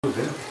Oh,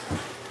 good.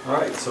 All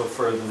right, so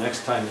for the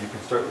next time, you can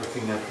start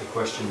looking at the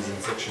questions in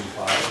section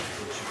 5,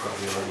 which you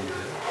probably already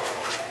did.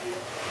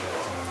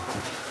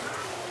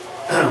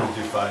 But, we'll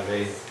do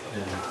 5A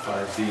and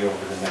 5B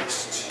over the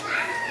next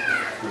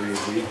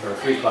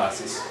 3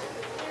 classes.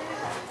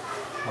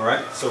 All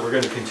right, so we're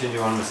going to continue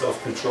on with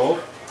self-control.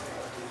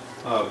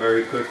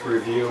 Very quick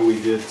review,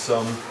 we did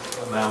some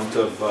amount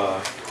of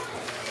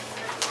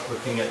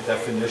looking at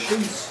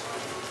definitions.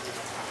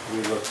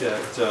 We looked at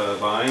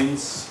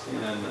Vines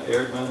and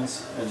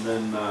Erdman's, and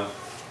then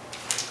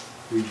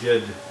we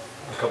did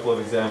a couple of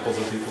examples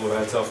of people who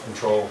had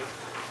self-control,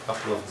 a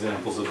couple of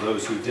examples of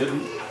those who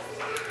didn't.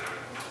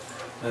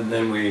 And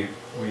then we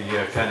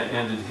kind of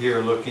ended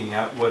here looking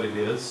at what it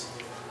is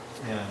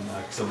and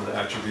some of the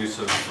attributes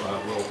of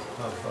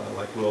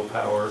like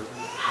willpower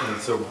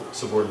and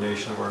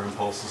subordination of our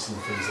impulses and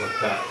things like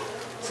that.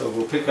 So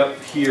we'll pick up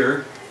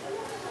here.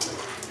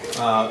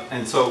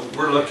 And so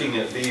we're looking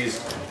at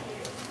these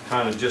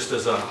kind of just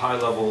as a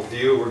high-level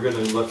view. We're going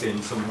to look in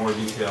some more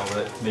detail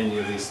at many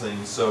of these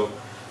things. So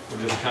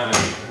we're just kind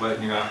of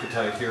whetting your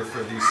appetite here for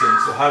these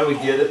things. So how do we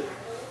get it?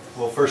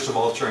 Well, first of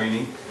all,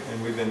 training,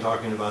 and we've been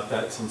talking about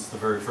that since the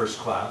very first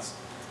class.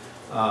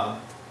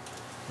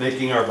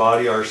 Making our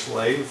body our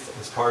slave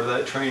is part of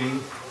that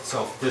training.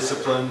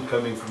 Self-discipline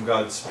coming from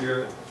God's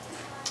Spirit.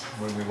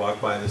 When we walk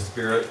by the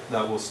Spirit,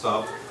 that will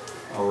stop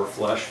our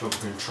flesh from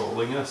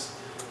controlling us.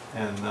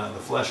 And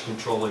the flesh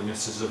controlling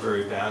us is a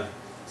very bad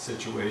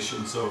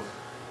situation. So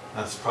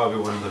that's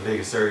probably one of the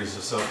biggest areas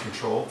of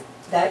self-control.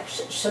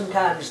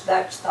 Sometimes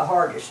that's the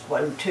hardest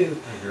one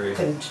to agree.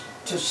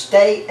 To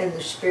stay in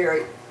the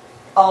Spirit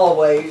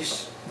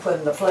always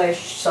when the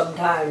flesh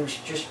sometimes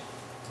just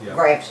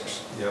grabs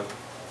us. Yep.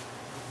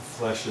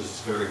 Flesh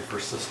is very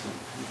persistent.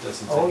 It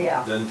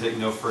doesn't take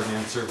no for an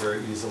answer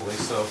very easily.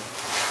 So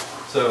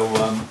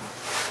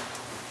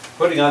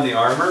putting on the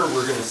armor,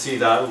 we're going to see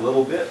that a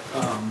little bit.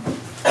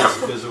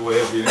 As a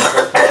way of being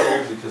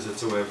self-controlled, because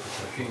it's a way of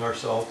protecting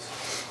ourselves.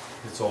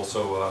 It's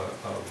also a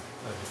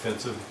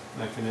defensive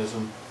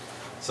mechanism.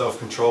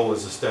 Self-control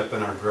is a step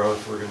in our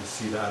growth. We're going to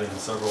see that in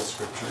several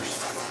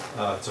scriptures.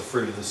 It's a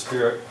fruit of the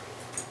Spirit.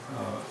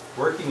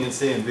 Working and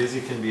staying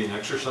busy can be an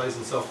exercise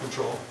in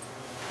self-control.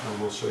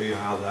 And we'll show you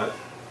how that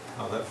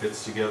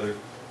fits together.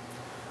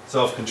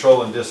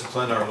 Self-control and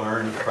discipline are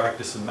learned,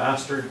 practiced, and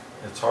mastered.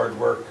 It's hard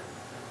work.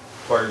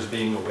 Requires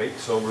being awake,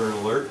 sober, and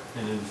alert.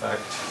 And in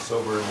fact,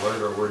 sober and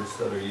alert are words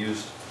that are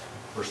used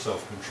for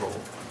self-control.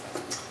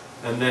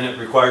 And then it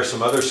requires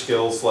some other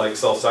skills like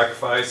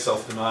self-sacrifice,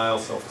 self-denial,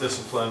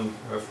 self-discipline,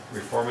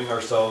 reforming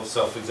ourselves,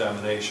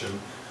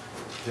 self-examination,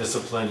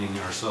 disciplining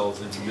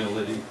ourselves in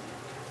humility.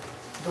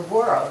 The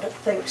world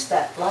thinks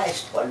that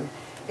last one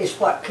is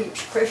what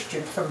keeps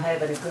Christians from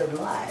having a good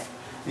life.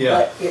 Yeah.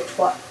 But it's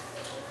what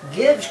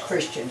gives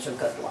Christians a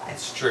good life.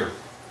 It's true.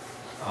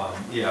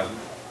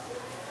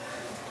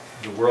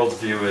 The world's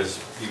view is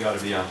you got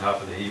to be on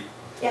top of the heap.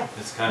 Yeah.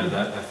 It's kind of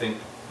that. I think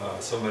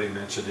somebody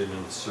mentioned it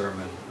in the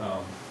sermon.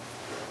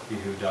 He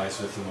who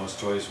dies with the most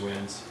toys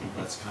wins.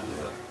 That's kind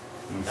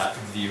of that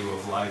view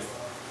of life.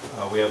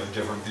 We have a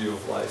different view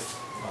of life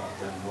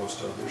than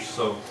most others.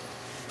 So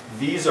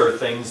these are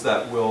things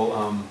that will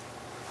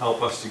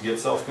help us to get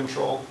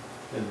self-control,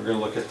 and we're going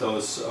to look at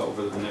those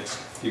over the next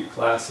few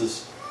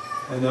classes.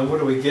 And then what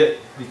do we get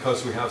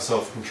because we have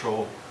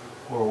self-control,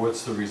 or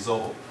what's the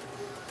result?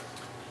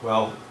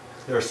 Well,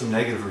 there are some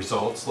negative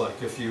results,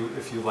 like if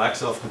you lack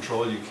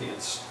self-control, you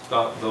can't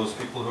stop those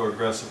people who are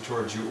aggressive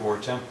towards you or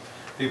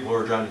people who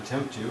are trying to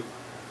tempt you.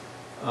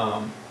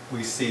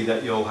 We see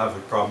that you'll have a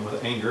problem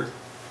with anger.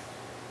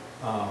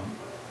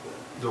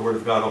 The Word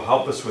of God will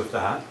help us with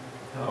that.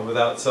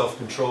 Without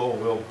self-control,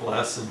 we'll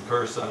bless and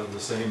curse out of the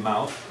same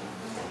mouth,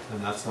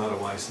 and that's not a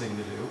wise thing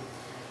to do.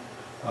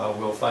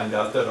 We'll find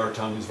out that our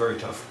tongue is very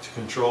tough to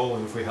control,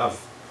 and if we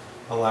have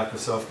a lack of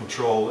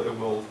self-control, it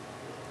will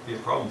be a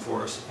problem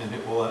for us, and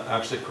it will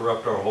actually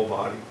corrupt our whole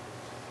body.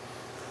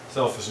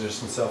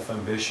 Selfishness and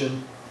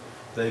self-ambition,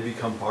 they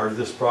become part of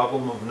this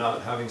problem of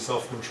not having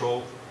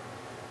self-control.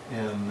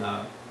 And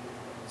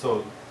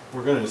so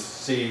we're going to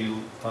see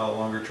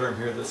longer term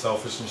here that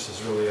selfishness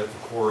is really at the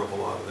core of a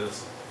lot of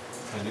this,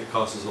 and it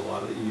causes a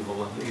lot of the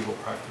evil and the evil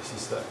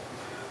practices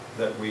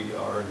that we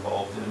are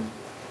involved in.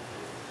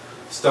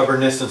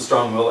 Stubbornness and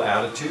strong-willed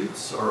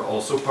attitudes are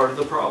also part of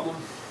the problem.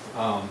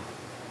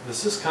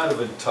 This is kind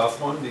of a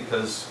tough one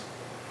because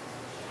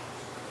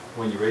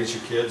when you raise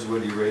your kids,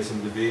 what do you raise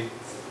them to be?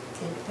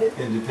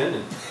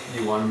 Independent.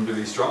 You want them to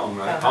be strong,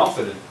 right?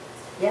 Confident.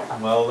 Yeah.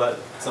 Well, that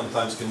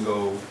sometimes can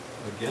go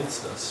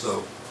against us.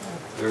 So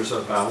there's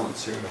a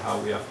balance here to how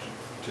we have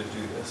to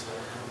do this.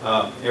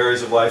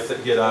 Areas of life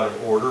that get out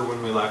of order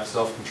when we lack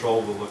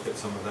self-control, we'll look at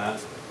some of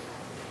that.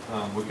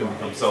 We can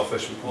become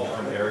selfish, we can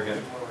become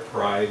arrogant,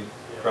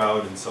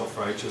 proud, and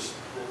self-righteous.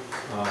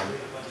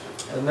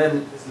 And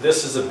then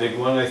this is a big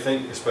one, I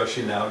think,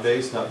 especially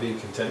nowadays, not being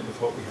content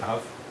with what we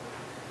have.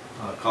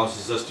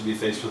 Causes us to be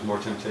faced with more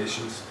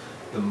temptations.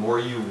 The more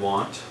you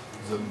want,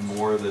 the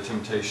more the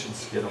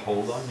temptations get a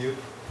hold on you.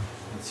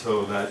 And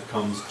so that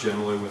comes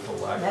generally with a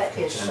lack of That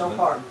contentment. is so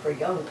hard for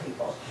young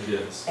people. It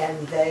is.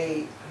 And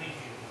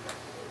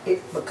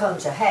it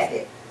becomes a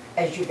habit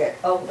as you get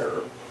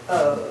older.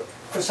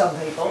 For some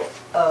people,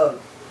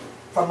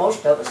 for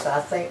most of us, I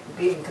think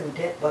being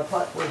content with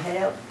what we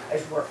have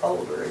as we're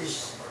older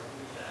is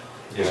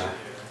Yeah,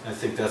 I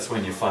think that's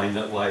when you find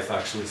that life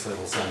actually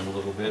settles down a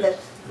little bit, that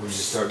when you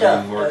start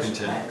stuff being more doesn't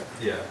content. matter.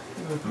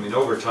 Yeah, I mean,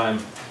 over time,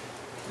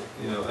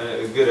 you know,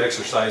 a good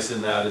exercise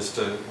in that is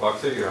to walk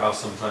through your house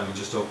sometime and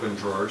just open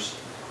drawers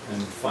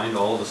and find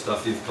all the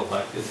stuff you've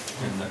collected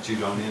and that you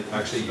don't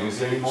actually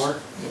use anymore.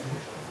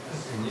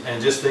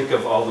 And just think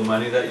of all the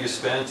money that you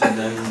spent, and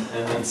then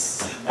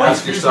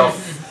ask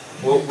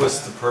yourself, what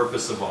was the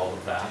purpose of all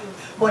of that?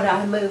 When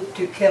I moved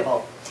to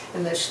Kibble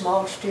in this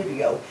small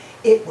studio,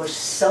 it was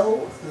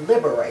so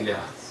liberating.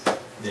 Yeah,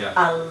 yeah.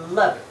 I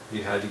love it.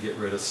 You had to get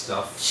rid of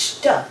stuff.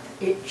 Stuff,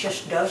 it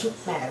just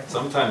doesn't matter.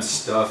 Sometimes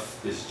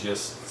stuff is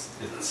just,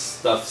 it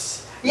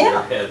stuffs Yeah.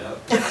 your head up.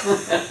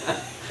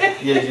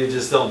 You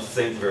just don't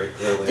think very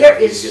clearly. There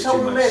after you is get so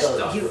too much little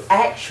stuff. you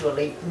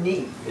actually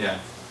need. Yeah,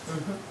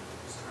 Mhm.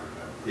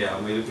 yeah,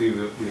 we kind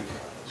of feel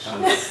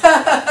ourselves.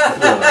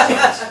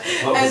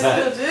 What I was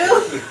still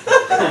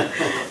that?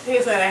 do.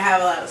 He said I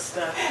have a lot of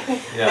stuff.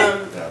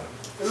 Yeah,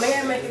 May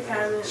I make a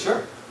comment?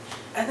 sure.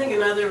 I think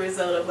another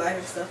result of lack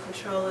of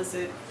self-control is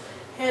it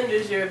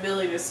hinders your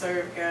ability to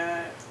serve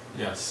God.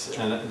 Yes,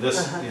 and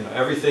this, you know,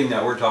 everything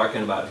that we're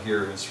talking about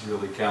here is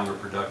really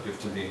counterproductive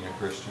to being a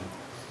Christian.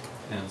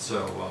 And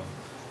so,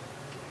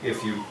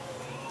 if you,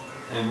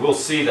 and we'll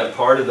see that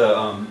part of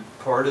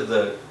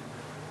the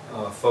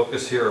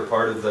focus here, or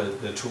part of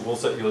the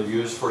tools that you'll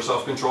use for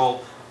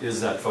self-control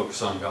is that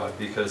focus on God,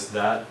 because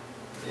that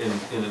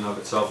in and of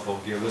itself will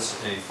give us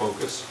a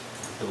focus.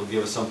 It'll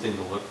give us something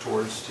to look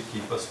towards to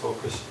keep us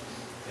focused,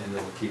 and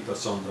it'll keep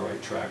us on the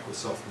right track with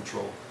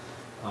self-control,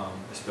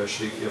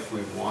 especially if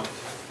we want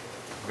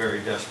very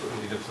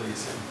desperately to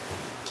please Him.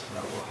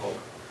 That will help.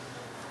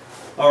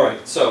 All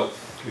right, so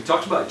we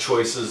talked about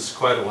choices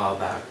quite a while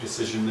back,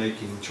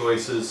 decision-making,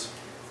 choices.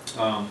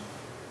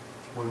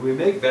 When we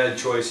make bad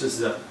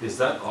choices, is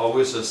that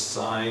always a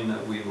sign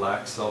that we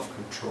lack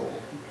self-control?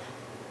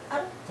 I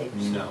don't think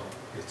so. No,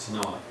 it's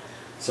not.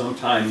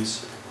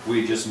 Sometimes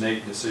we just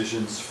make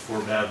decisions for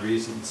bad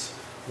reasons.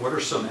 What are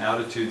some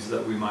attitudes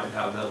that we might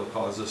have that will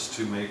cause us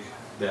to make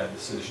bad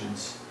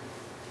decisions?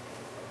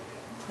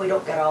 We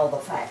don't get all the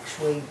facts.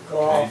 We go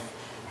Okay. off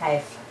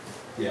half.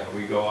 Yeah,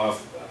 we go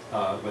off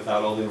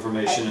without all the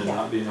information and Yeah.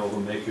 not being able to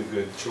make a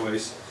good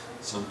choice.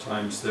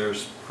 Sometimes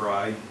there's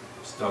pride,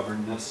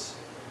 stubbornness,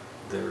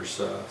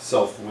 there's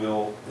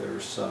self-will,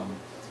 there's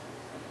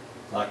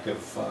lack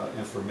of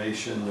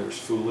information, there's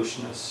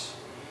foolishness.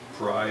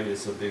 Pride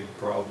is a big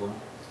problem.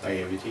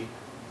 Naivety.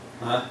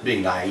 Huh?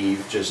 Being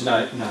naive, just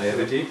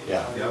Naivety.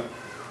 yeah. Yep.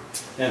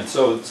 And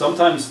so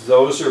sometimes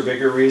those are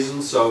bigger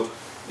reasons, so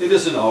it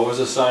isn't always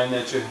a sign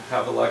that you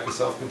have a lack of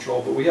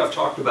self-control, but we have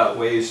talked about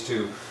ways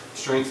to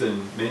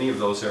strengthen many of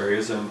those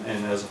areas, and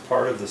as a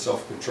part of the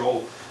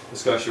self-control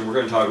discussion, we're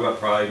going to talk about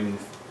pride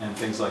and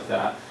things like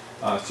that.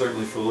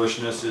 Certainly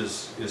foolishness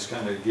is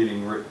kind of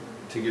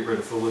to get rid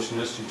of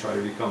foolishness, you try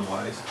to become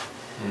wise,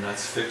 and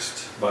that's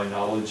fixed by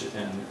knowledge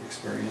and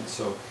experience.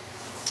 So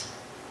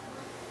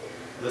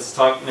let's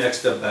talk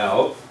next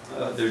about,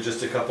 there's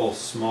just a couple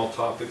small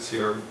topics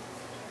here.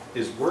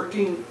 Is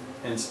working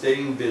and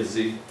staying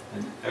busy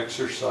an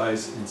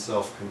exercise in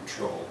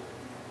self-control?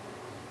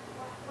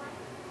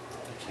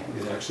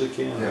 It actually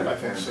can be. Yeah, I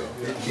think so.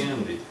 It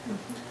can be.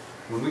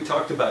 When we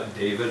talked about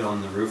David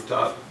on the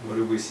rooftop, what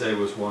did we say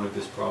was one of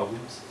his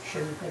problems?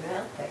 Shouldn't have been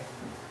out there.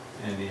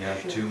 And he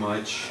had too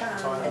much Had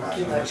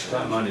too much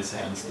time on his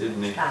hands,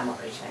 didn't he? time on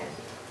his hands.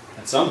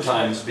 And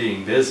sometimes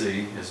being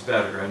busy is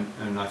better,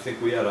 and I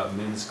think we had a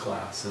men's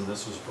class, and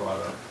this was brought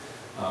up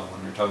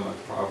when we were talking about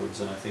the Proverbs,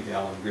 and I think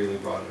Alan Greeley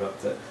brought it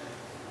up, that,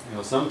 you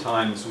know,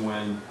 sometimes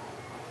when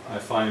I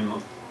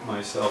find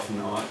myself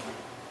not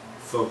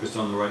focused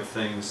on the right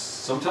things,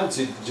 sometimes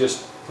you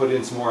just put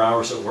in some more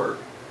hours at work,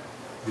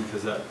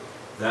 because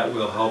that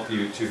will help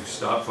you to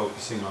stop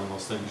focusing on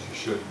those things you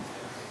shouldn't.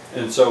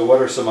 And so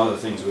what are some other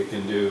things we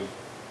can do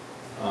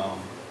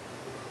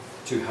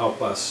to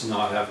help us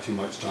not have too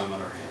much time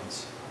on our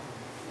hands?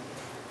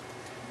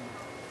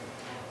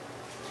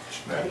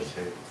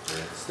 Meditate,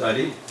 pray,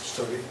 Study,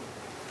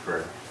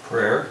 prayer.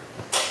 prayer.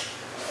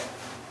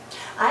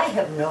 I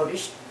have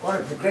noticed one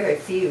of the very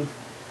few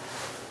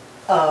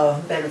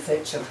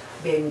benefits of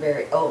being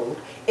very old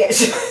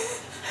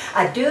is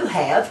I do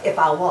have, if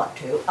I want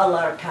to, a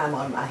lot of time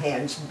on my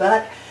hands,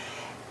 but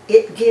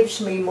it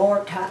gives me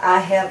more time. I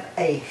have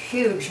a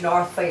huge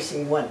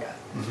north-facing window,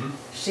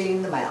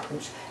 seeing the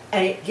mountains,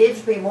 and it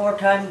gives me more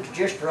time to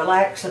just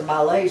relax in my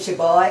lazy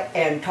boy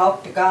and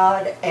talk to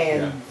God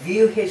and Yeah.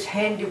 view His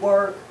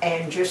handiwork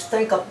and just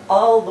think of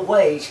all the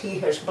ways He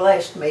has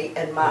blessed me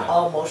in my Yeah.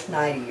 almost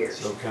 90 years.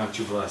 So count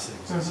your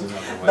blessings is another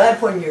way.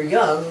 But when you're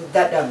young,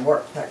 that doesn't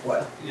work that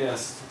well.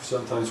 Yes,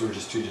 sometimes we're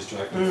just too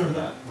distracted for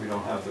that. We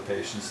don't have the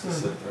patience to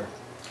sit there.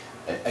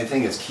 I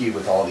think it's key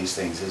with all these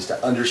things is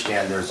to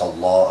understand there's a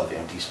law of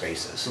empty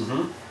spaces.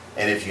 Mm-hmm.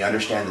 And if you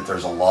understand that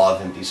there's a law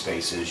of empty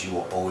spaces, you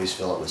will always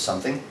fill it with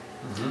something.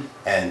 Mm-hmm.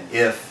 And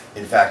if,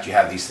 in fact, you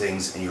have these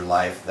things in your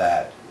life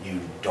that you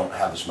don't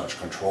have as much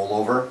control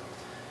over,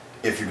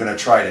 if you're going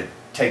to try to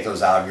take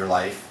those out of your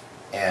life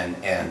and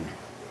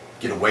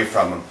get away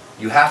from them,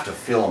 you have to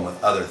fill them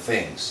with other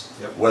things.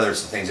 Yep. Whether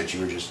it's the things that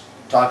you were just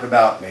talking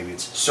about, maybe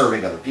it's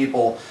serving other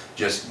people,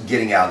 just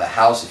getting out of the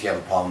house if you have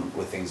a problem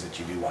with things that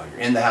you do while you're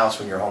in the house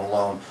when you're home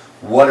alone,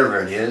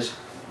 whatever it is,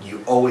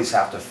 you always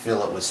have to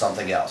fill it with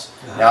something else.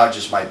 Uh-huh. Now it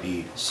just might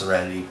be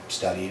serenity,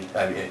 study.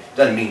 I mean, it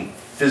doesn't mean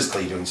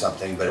physically doing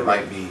something, but it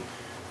might be,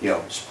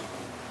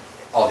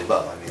 all the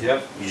above. I mean,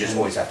 Yep. you just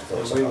always have to fill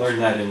it with And we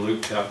something else. learned that in Luke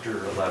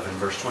chapter 11,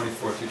 verse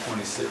 24 through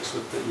 26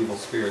 with the evil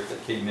spirit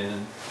that came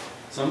in.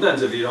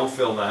 Sometimes if you don't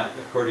fill that,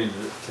 according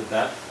to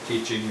that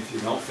teaching, if you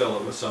don't fill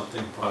it with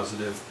something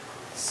positive,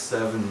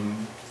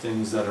 7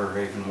 things that are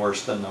even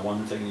worse than the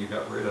one thing you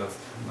got rid of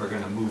are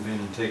going to move in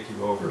and take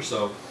you over.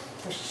 So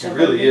it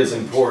really is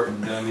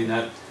important. I mean,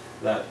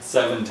 that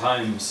 7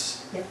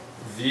 times Yep.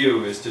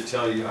 view is to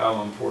tell you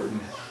how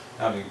important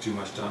having too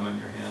much time on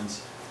your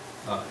hands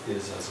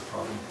is as a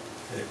problem.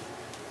 Okay.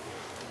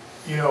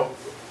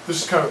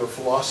 This is kind of the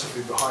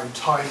philosophy behind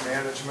time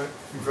management.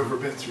 If you've ever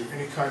been through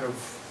any kind of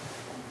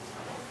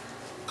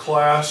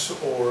class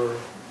or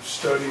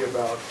study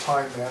about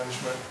time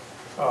management,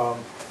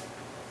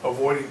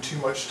 avoiding too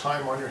much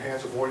time on your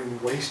hands, avoiding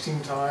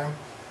wasting time.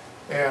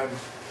 And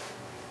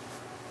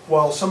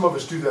while some of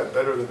us do that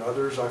better than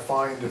others, I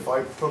find if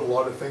I put a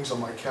lot of things on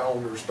my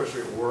calendar,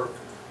 especially at work,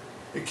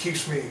 it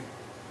keeps me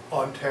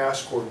on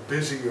task or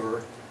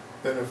busier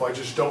than if I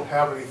just don't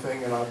have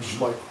anything and I'm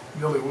just like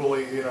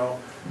nilly-willy,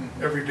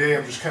 every day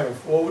I'm just kind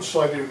of, well, what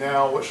should I do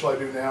now? What should I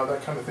do now?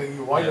 That kind of thing.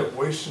 You wind up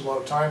wasting a lot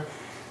of time.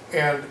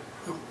 And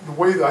the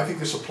way that I think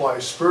this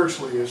applies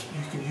spiritually is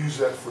you can use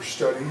that for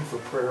study, for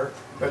prayer,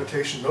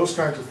 meditation, those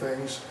kinds of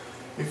things.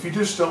 If you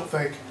just don't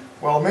think,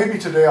 well, maybe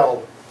today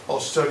I'll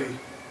study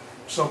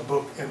some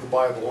book in the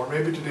Bible, or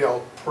maybe today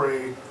I'll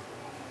pray.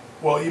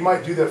 Well, you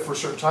might do that for a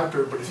certain time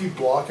period, but if you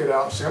block it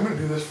out and say, I'm going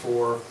to do this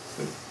for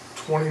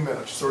 20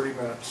 minutes, 30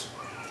 minutes,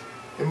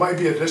 it might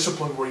be a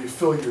discipline where you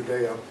fill your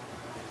day up.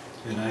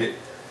 And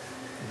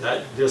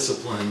that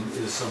discipline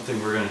is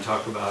something we're going to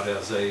talk about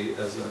as a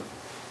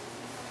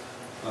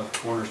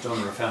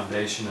cornerstone or a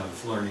foundation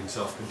of learning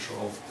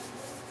self-control.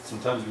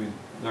 Sometimes we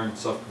learn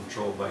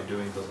self-control by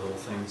doing the little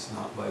things,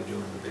 not by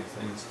doing the big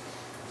things.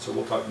 So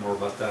we'll talk more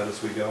about that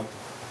as we go.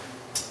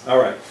 All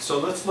right, so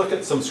let's look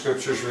at some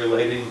scriptures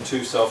relating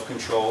to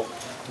self-control.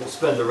 We'll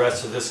spend the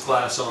rest of this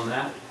class on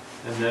that,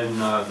 and then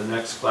the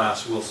next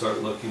class we'll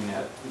start looking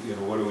at,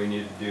 what do we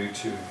need to do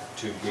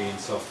to gain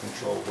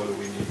self-control? What do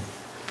we need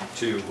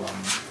to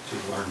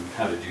learn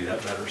how to do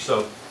that better?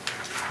 So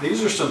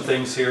these are some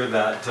things here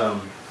that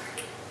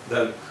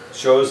that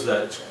shows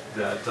that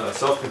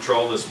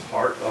self-control is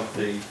part of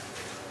the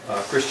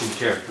Christian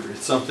character.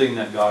 It's something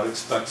that God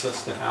expects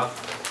us to have.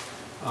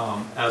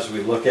 As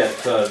we look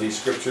at these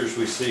scriptures,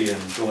 we see in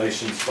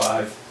Galatians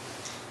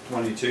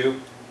 5:22,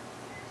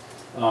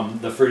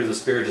 the fruit of the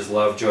Spirit is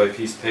love, joy,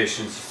 peace,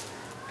 patience,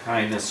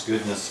 kindness,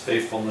 goodness,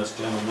 faithfulness,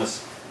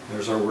 gentleness.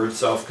 There's our word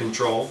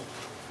self-control.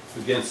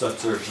 Against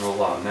such there's no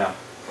law. Now,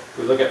 if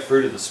we look at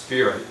fruit of the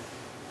Spirit,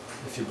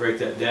 if you break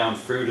that down,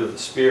 fruit of the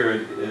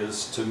Spirit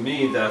is, to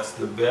me, that's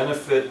the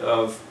benefit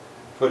of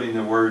putting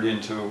the word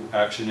into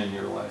action in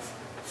your life.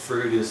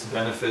 Fruit is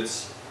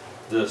benefits.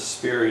 The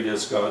Spirit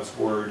is God's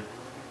word.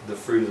 The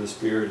fruit of the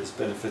Spirit is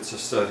benefits of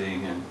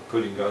studying and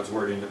putting God's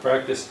word into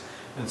practice.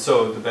 And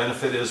so the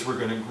benefit is we're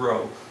going to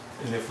grow.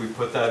 And if we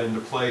put that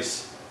into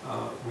place,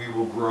 we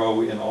will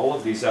grow in all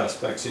of these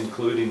aspects,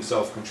 including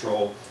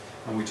self-control.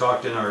 And we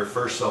talked in our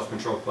first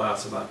self-control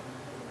class about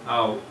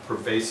how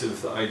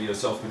pervasive the idea of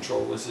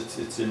self-control is.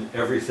 It's in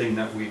everything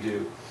that we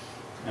do.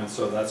 And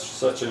so that's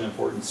such an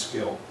important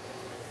skill.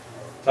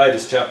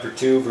 Titus chapter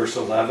 2, verse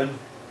 11.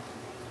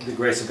 The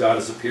grace of God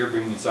has appeared,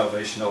 bringing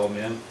salvation to all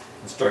men,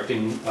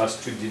 instructing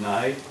us to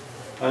deny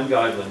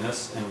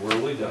ungodliness and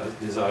worldly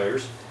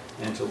desires,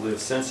 and to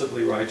live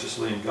sensibly,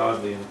 righteously, and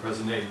godly in the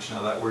present age.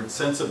 Now that word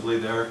sensibly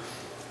there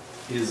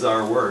is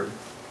our word.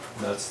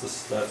 That's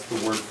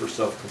the word for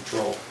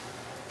self-control.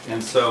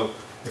 And so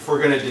if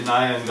we're going to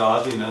deny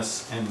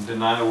ungodliness and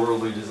deny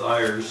worldly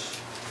desires,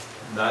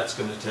 that's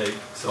going to take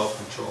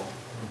self-control.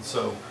 And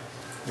so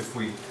if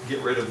we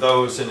get rid of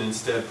those and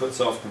instead put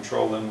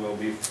self-control, then we'll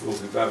be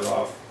better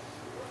off.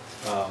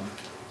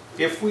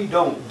 If we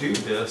don't do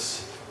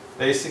this,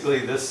 basically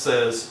this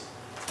says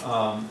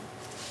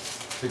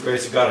the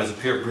grace of God has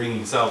appeared,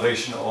 bringing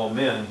salvation to all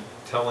men,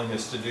 telling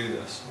us to do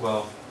this.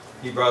 Well,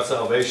 He brought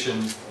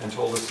salvation and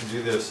told us to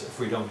do this. If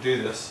we don't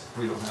do this,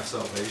 we don't have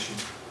salvation.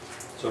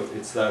 So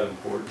it's that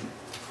important.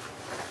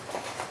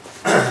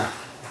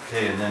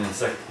 Okay, and then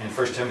in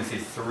 1 Timothy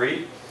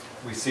 3,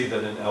 we see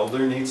that an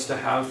elder needs to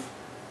have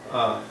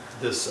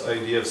this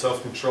idea of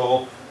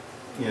self-control.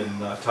 In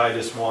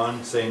Titus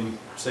 1, same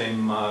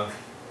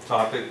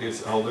topic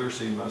as elders,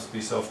 he must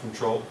be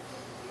self-controlled.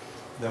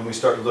 Then we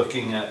start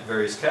looking at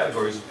various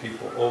categories of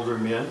people. Older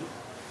men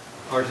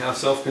are to have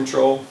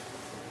self-control.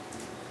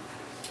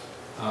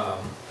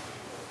 And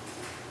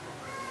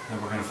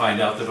we're going to find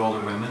out that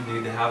older women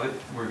need to have it.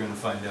 We're going to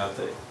find out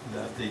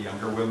that the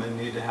younger women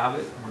need to have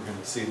it. We're going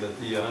to see that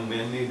the young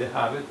men need to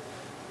have it.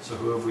 So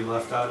who have we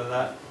left out of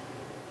that?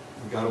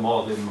 We got them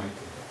all, didn't we?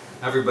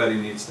 Everybody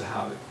needs to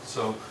have it.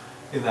 So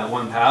in that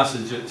one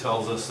passage, it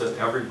tells us that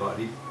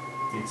everybody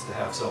needs to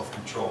have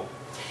self-control.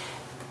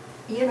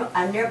 You know,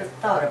 I never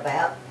thought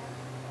about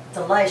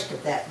the last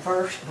of that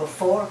verse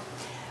before,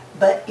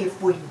 but if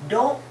we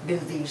don't do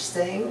these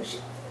things,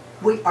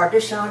 we are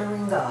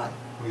dishonoring God.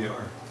 We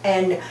are.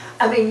 And,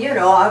 I mean, you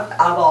know, I've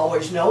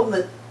always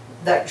known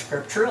that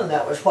scripture and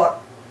that was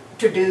what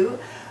to do,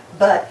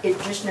 but it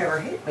just never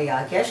hit me,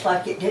 I guess,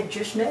 like it did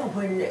just now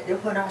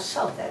when I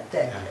saw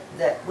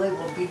that we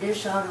will be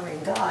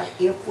dishonoring God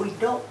if we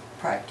don't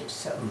practice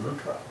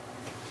self-control.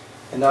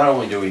 And not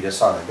only do we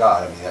dishonor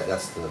God, I mean,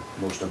 that's the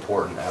most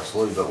important,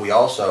 absolutely, but we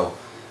also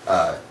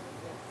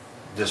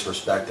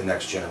disrespect the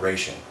next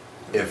generation.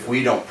 If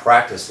we don't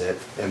practice it,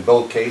 in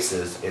both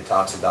cases, it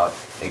talks about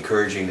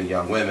encouraging the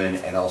young women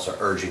and also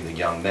urging the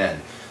young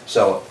men.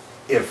 So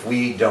if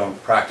we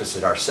don't practice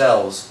it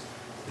ourselves,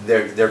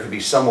 there could be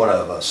somewhat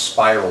of a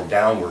spiral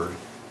downward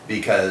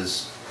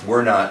because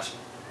we're not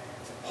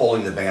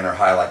holding the banner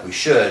high like we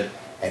should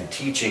and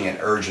teaching and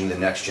urging the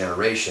next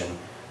generation.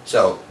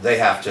 So they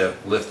have to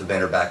lift the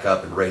banner back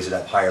up and raise it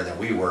up higher than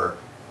we were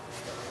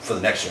for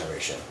the next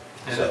generation.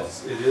 And So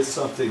it is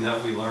something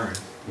that we learn.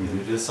 And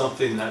it is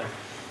something that,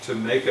 to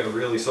make a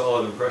really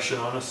solid impression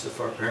on us, if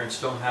our parents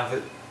don't have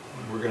it,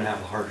 we're going to have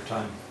a harder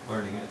time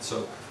learning it.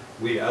 So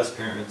we as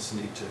parents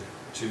need to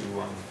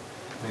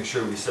make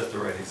sure we set the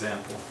right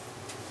example.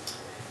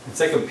 In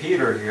 2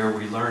 Peter here,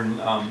 we learn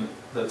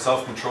that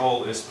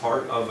self-control is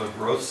part of a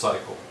growth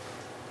cycle.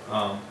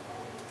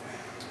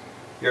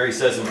 Here he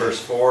says in verse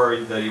 4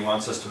 that he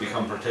wants us to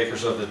become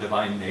partakers of the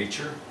divine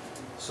nature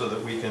so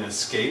that we can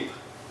escape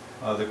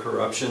the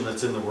corruption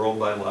that's in the world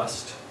by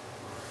lust.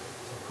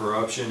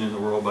 Corruption in the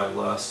world by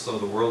lust. So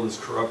the world is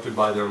corrupted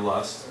by their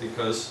lust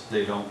because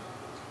they don't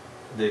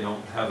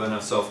have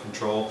enough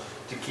self-control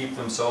to keep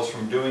themselves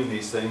from doing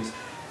these things.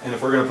 And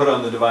if we're going to put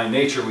on the divine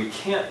nature, we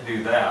can't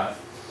do that.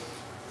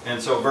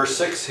 And so verse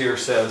 6 here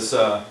says,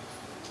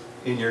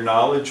 in your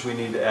knowledge, we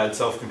need to add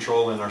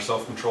self-control, in our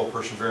self-control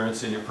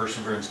perseverance, in your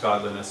perseverance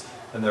godliness.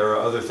 And there are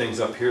other things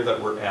up here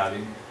that we're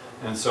adding.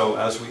 And so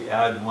as we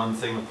add one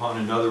thing upon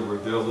another, we're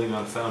building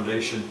on a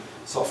foundation.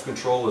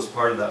 Self-control is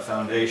part of that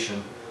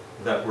foundation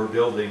that we're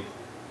building.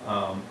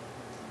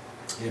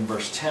 In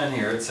verse 10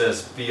 here, it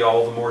says, be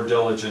all the more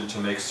diligent to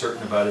make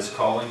certain about his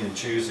calling and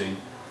choosing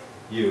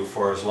you,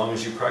 for as long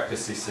as you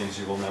practice these things,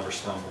 you will never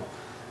stumble.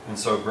 And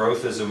so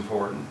growth is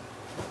important.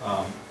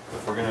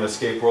 If we're going to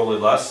escape worldly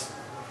lust,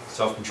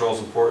 self-control is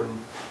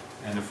important.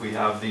 And if we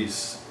have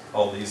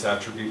all these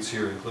attributes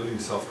here, including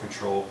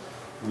self-control,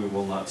 we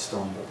will not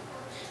stumble.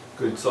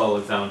 Good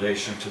solid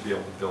foundation to be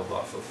able to build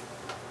off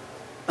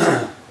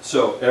of.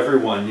 So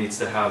everyone needs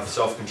to have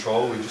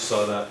self-control. We just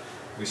saw that.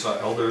 We saw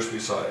elders, we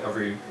saw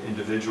every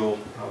individual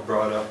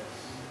brought up,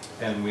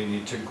 and we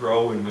need to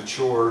grow and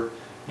mature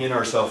in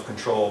our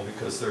self-control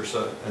because there's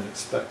an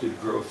expected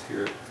growth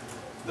here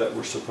that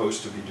we're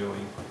supposed to be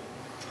doing.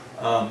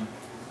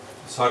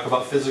 Let's talk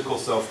about physical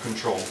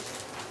self-control.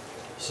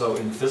 So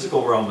in the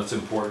physical realm it's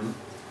important,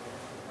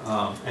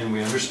 and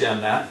we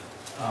understand that.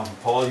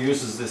 Paul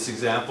uses this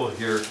example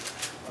here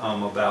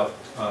about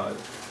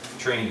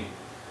training.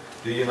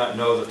 Do you not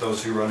know that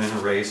those who run in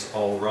a race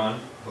all run,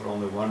 but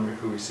only one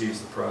who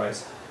receives the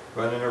prize?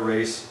 Run in a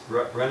race,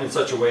 run in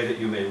such a way that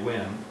you may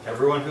win.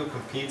 Everyone who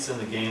competes in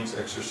the games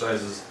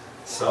exercises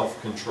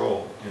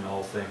self-control in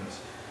all things.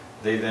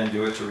 They then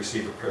do it to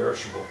receive a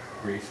perishable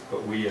wreath,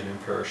 but we an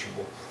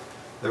imperishable.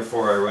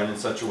 Therefore I run in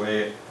such a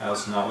way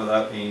as not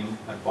without aim.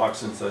 I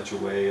box in such a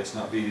way as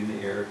not beating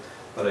the air,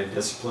 but I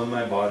discipline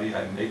my body,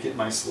 I make it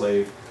my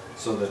slave,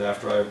 so that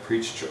after I have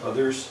preached to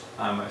others,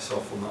 I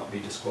myself will not be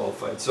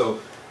disqualified.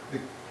 So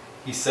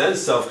he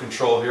says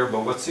self-control here,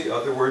 but what's the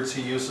other words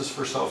he uses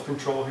for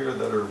self-control here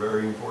that are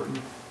very important?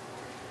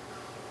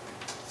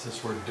 It's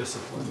this word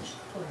discipline.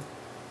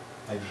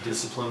 I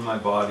discipline my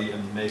body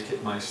and make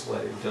it my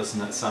slave. Doesn't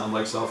that sound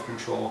like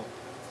self-control?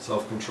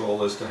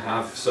 Self-control is to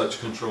have such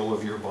control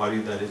of your body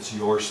that it's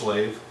your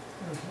slave.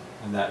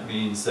 And that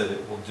means that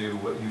it will do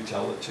what you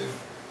tell it to.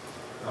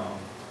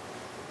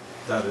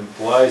 That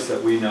implies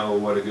that we know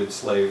what a good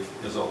slave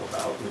is all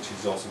about, which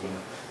he's also going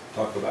to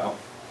talk about.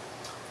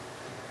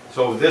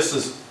 So this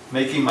is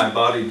making my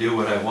body do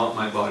what I want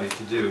my body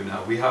to do.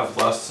 Now we have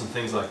lusts and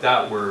things like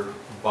that where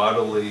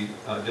bodily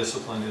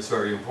discipline is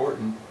very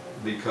important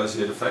because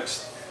it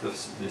affects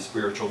the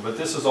spiritual. But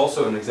this is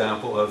also an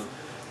example of,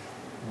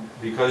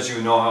 because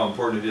you know how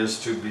important it is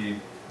to be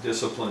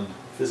disciplined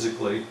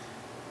physically,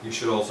 you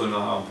should also know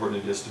how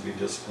important it is to be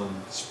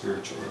disciplined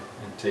spiritually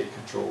and take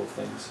control of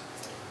things.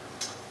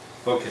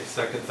 Okay,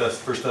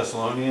 1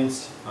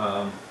 Thessalonians.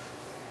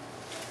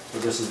 For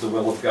this is the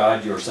will of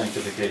God, your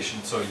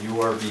sanctification. So you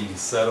are being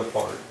set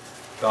apart.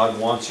 God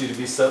wants you to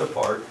be set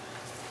apart.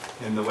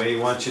 And the way He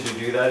wants you to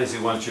do that is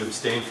He wants you to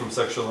abstain from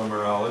sexual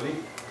immorality,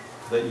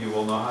 that you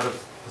will know how to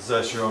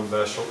possess your own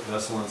vessel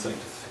in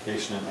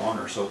sanctification and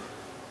honor. So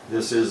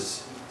this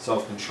is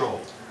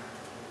self-control.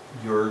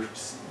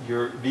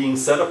 You're being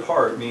set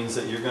apart means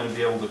that you're going to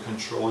be able to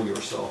control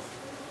yourself.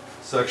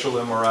 Sexual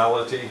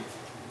immorality,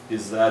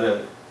 is that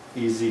an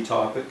easy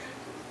topic?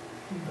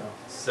 No.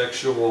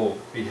 Sexual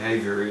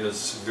behavior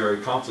is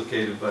very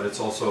complicated, but it's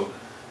also,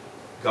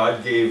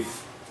 God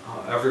gave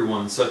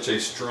everyone such a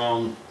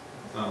strong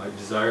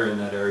desire in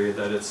that area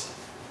that it's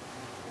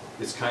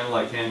kind of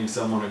like handing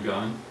someone a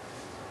gun.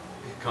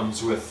 It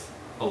comes with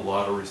a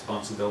lot of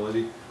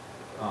responsibility.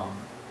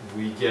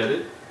 We get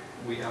it.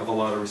 We have a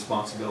lot of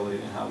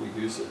responsibility in how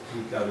we use it.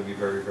 We've got to be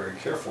very, very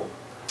careful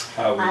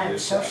how we I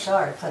use am that. so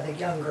sorry for the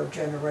younger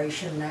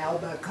generation now,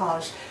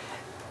 because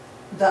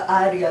the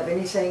idea of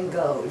anything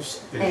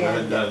goes. It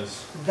And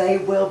does. they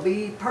will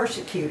be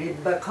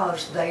persecuted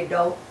because they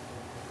don't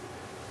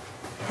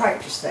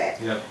practice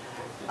that. Yeah.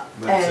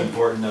 But it's And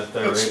important that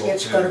they're able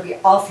It's gonna to. be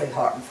awfully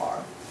hard for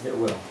them. It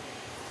will.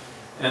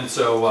 And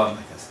so, I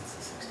guess it's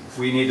the 60s.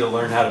 we need to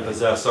learn how to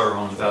possess our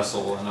own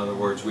vessel. In other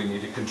words, we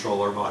need to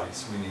control our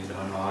bodies. We need to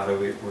know how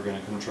we're going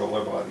to control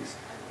our bodies.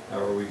 How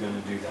are we going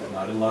to do that?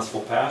 Not in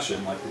lustful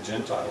passion like the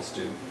Gentiles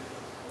do.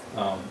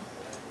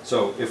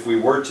 So if we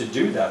were to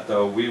do that,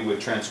 though, we would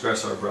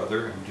transgress our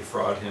brother and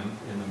defraud him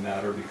in the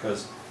matter,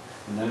 because,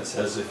 and then it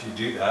says, if you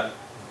do that,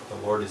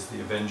 the Lord is the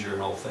avenger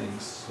in all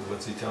things. So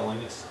what's He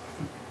telling us?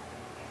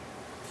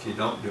 If you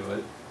don't do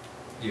it,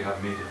 you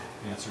have me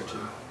to answer to.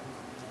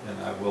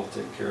 And I will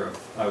take care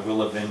of, I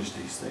will avenge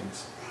these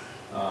things.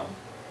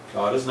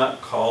 God has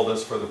not called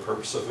us for the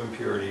purpose of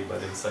impurity,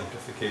 but in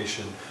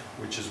sanctification,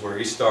 which is where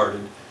He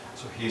started.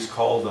 So He's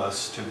called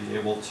us to be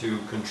able to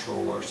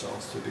control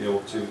ourselves, to be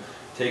able to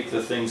take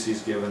the things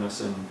He's given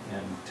us and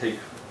take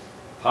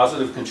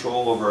positive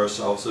control over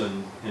ourselves,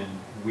 and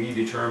we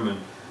determine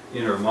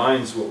in our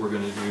minds what we're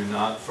going to do,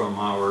 not from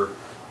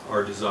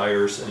our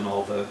desires and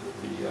all the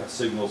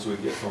signals we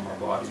get from our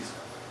bodies.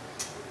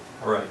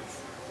 All right.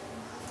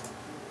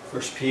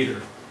 1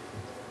 Peter.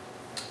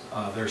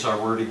 There's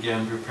our word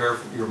again. Prepare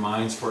your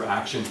minds for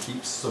action.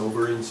 Keep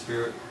sober in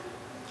spirit.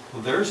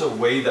 Well, there's a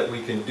way that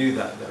we can do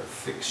that there.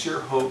 Fix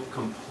your hope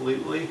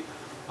completely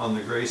on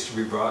the grace to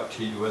be brought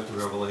to you at the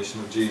revelation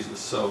of Jesus.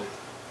 So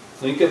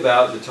think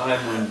about the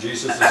time when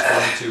Jesus is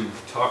going to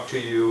talk to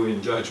you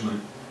in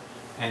judgment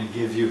and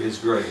give you His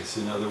grace.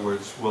 In other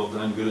words, well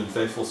done, good and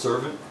faithful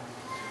servant.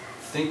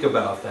 Think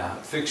about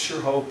that. Fix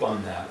your hope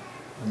on that.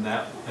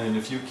 And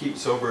if you keep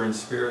sober in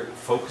spirit,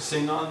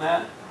 focusing on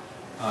that,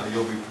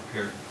 you'll be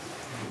prepared.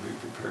 You'll be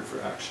prepared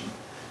for action.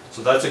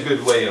 So that's a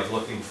good way of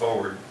looking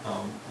forward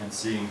and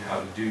seeing how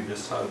to do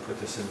this, how to put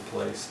this in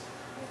place.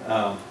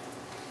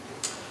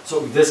 So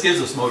this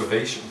gives us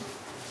motivation.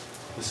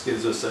 This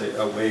gives us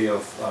a way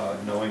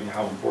of knowing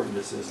how important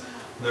this is.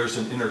 There's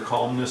an inner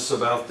calmness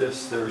about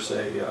this. There's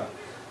a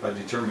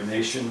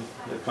determination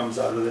that comes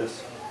out of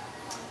this.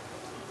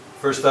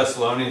 1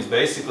 Thessalonians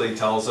basically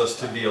tells us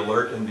to be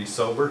alert and be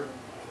sober.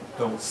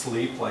 Don't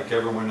sleep like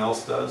everyone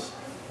else does.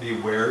 Be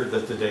aware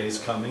that the day is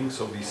coming,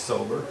 so be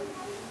sober.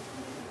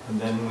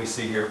 And then we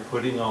see here,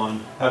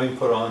 having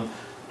put on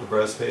the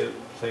breastplate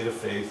of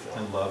faith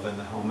and love, and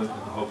the helmet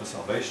and the hope of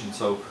salvation.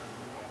 So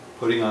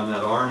putting on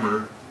that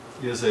armor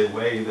is a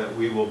way that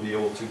we will be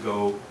able to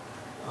go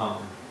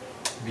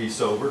be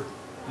sober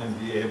and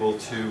be able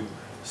to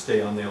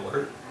stay on the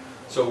alert.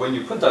 So when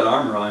you put that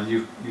armor on,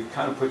 you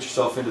kind of put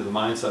yourself into the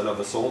mindset of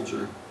a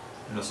soldier.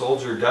 And a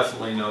soldier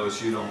definitely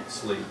knows you don't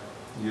sleep.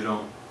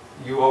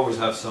 You always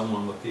have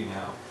someone looking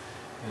out.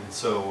 And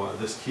so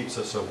this keeps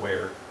us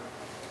aware.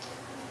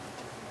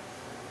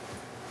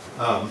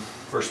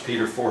 1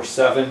 Peter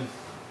 4:7,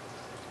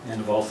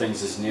 and of all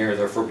things is near,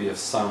 therefore be of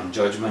sound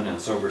judgment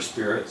and sober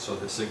spirit. So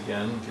this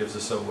again gives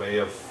us a way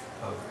of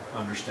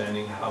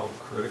understanding how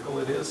critical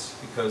it is,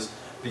 because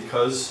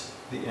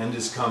the end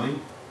is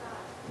coming.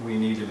 We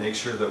need to make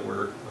sure that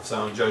we're of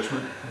sound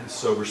judgment and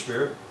sober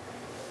spirit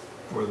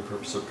for the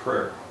purpose of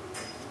prayer.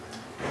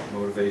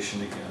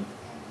 Motivation again.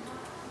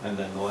 And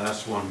then the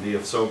last one, be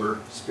of sober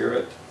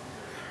spirit.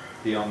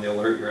 Be on the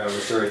alert. Your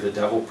adversary, the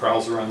devil,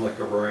 prowls around like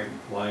a roaring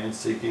lion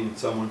seeking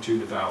someone to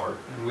devour.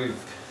 And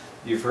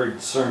you've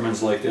heard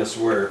sermons like this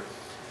where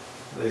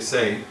they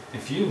say,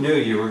 if you knew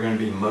you were going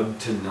to be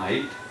mugged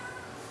tonight,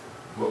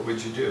 what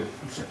would you do?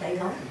 Stay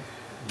home.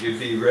 You'd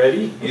be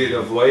ready. You'd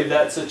avoid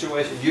that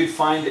situation. You'd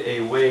find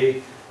a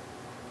way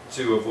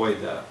to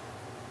avoid that.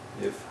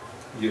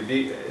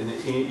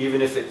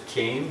 Even if it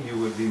came, you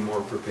would be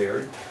more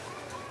prepared.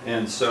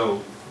 And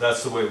so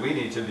that's the way we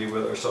need to be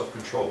with our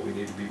self-control. We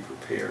need to be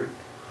prepared.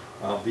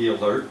 Be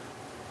alert.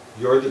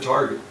 You're the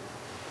target.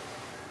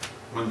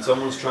 When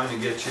someone's trying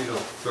to get you to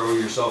throw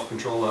your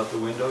self-control out the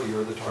window,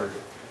 you're the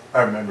target.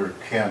 I remember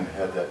Ken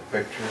had that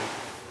picture.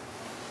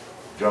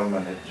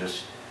 Gentleman had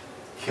just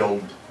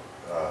killed,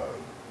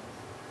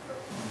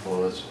 what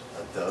was it,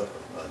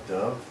 a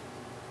dove?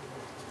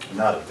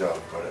 Not a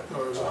dove, but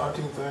No, it was a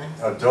hunting thing.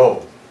 a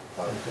doe.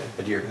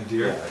 A deer. A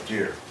deer. Yeah, a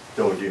deer.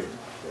 Still you,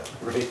 yeah.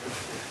 Right.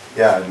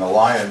 Yeah, and the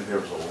lion, there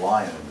was a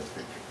lion in the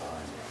picture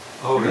behind you.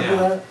 Oh,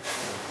 Remember yeah. that?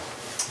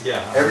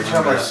 Yeah. Every time I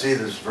remember that. see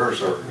this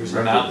verse, I There's a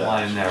remember mountain that.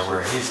 lion there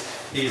where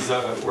he's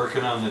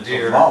working on the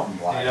deer. mountain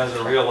lion. He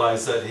doesn't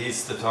realize that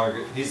he's the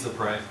target, he's the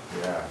prey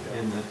Yeah,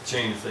 in the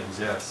chain of things,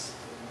 yes.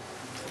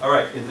 All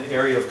right, in the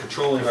area of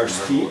controlling our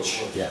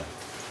speech, Yeah.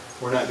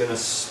 we're not gonna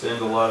spend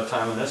a lot of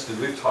time on this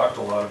because we've talked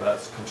a lot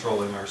about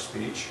controlling our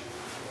speech.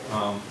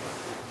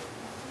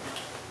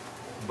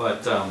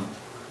 But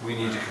we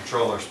need to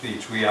control our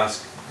speech. We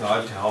ask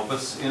God to help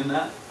us in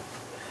that.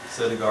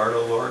 Set a guard,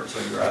 O Lord, so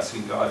you're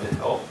asking God to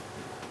help.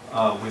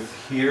 With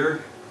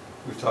here,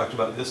 we've talked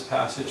about this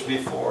passage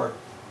before.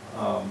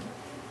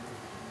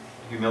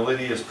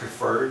 Humility is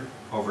preferred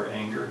over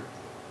anger.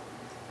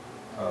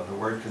 The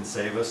word can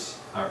save us.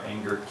 Our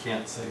anger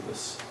can't save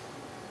us.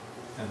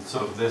 And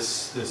so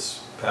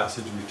this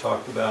passage we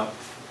talked about,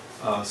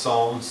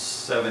 Psalms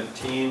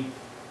 17,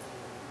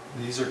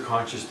 these are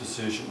conscious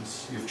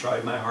decisions. You've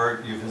tried my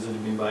heart, you've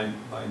visited me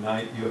by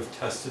night, you have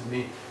tested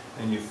me,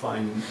 and you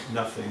find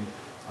nothing.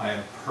 I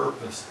have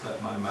purposed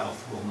that my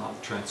mouth will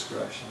not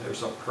transgress.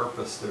 There's a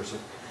purpose, there's a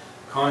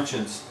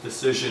conscious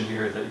decision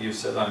here that you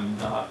said, I'm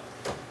not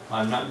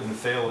going to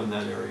fail in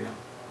that area.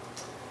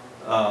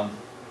 The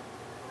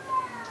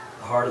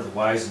heart of the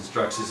wise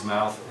instructs his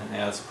mouth and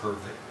adds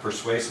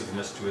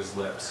persuasiveness to his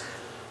lips.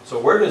 So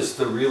where does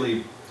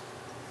the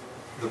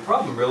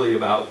problem really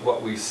about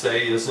what we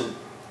say isn't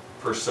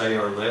per se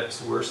our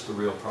lips? Where's the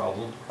real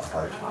problem?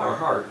 Our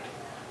heart.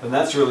 And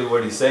that's really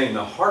what he's saying.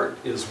 The heart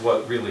is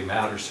what really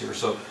matters here.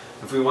 So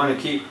if we want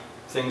to keep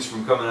things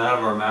from coming out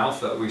of our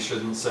mouth that we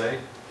shouldn't say,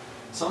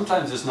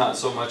 sometimes it's not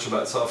so much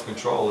about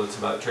self-control, it's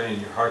about training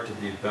your heart to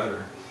be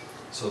better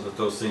so that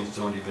those things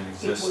don't even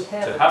If exist we to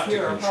have have a to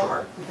pure control.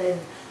 heart, then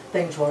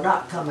things will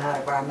not come out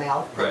of our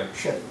mouth that Right.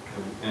 shouldn't.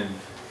 And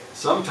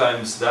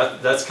sometimes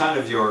that's kind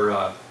of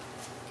your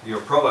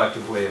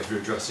proactive way of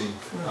addressing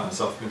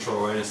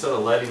self-control, right? Instead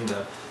of letting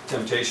the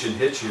temptation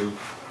hit you,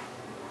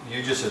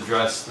 you just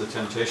address the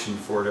temptation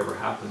before it ever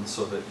happens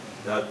so that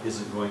that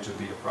isn't going to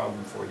be a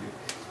problem for you.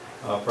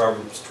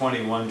 Proverbs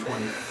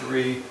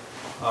 21:23,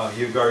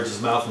 he who guards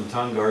his mouth and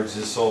tongue guards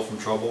his soul from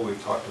trouble.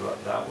 We've talked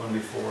about that one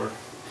before.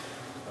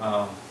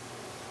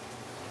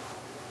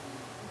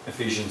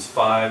 Ephesians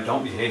 5,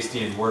 don't be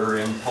hasty in word or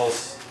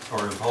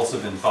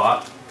impulsive in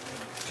thought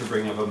to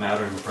bring up a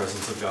matter in the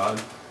presence of God.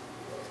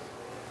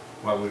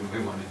 Why wouldn't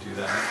we want to do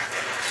that?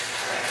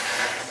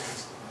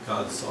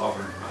 God's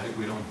sovereign, right?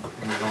 We don't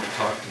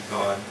talk to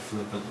God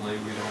flippantly.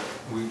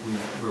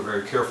 We're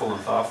very careful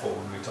and thoughtful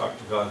when we talk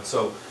to God.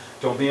 So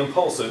don't be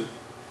impulsive.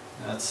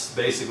 That's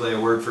basically a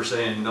word for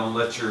saying don't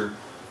let your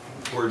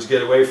words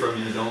get away from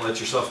you. Don't let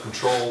your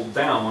self-control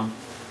down,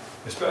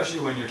 especially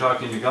when you're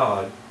talking to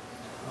God,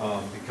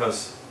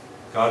 because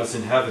God is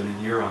in heaven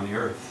and you're on the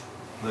earth.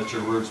 Let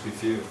your words be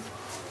few.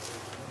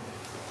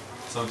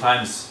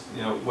 Sometimes,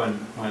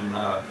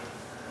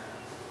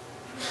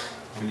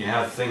 when you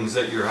have things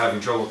that you're having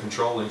trouble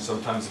controlling,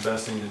 sometimes the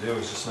best thing to do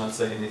is just not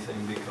say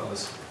anything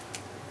because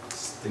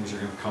things are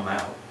going to come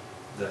out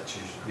that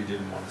you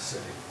didn't want to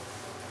say.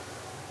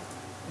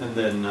 And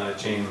then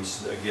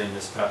James, again,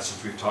 this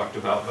passage we've talked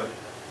about, but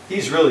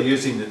he's really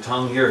using the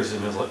tongue here as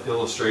an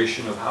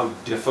illustration of how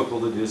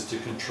difficult it is to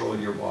control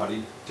your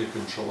body, to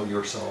control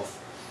yourself.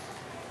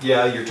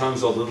 Yeah, your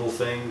tongue's a little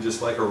thing,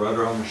 just like a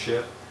rudder on a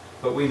ship,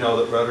 but we know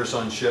that rudders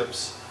on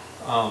ships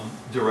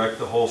direct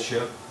the whole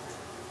ship.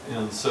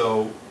 And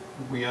so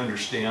we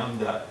understand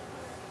that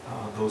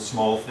those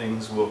small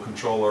things will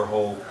control our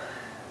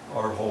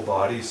whole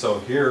body. So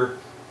here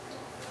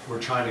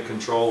we're trying to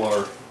control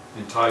our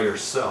entire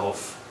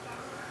self.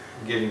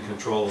 Getting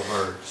control of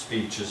our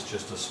speech is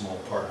just a small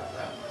part of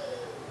that.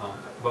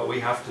 But we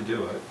have to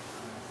do it.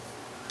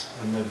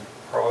 And then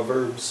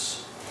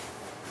Proverbs.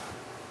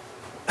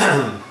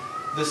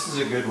 This is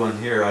a good one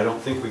here. I don't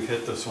think we've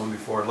hit this one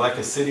before. Like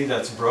a city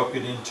that's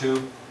broken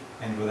into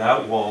and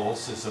without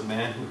walls is a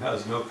man who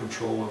has no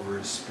control over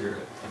his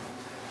spirit.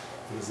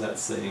 What is that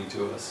saying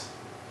to us?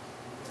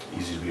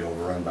 Easy to be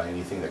overrun by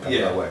anything that comes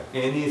our way.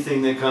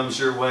 Anything that comes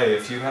your way.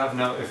 If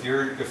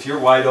you're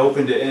wide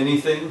open to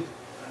anything,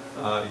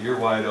 you're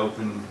wide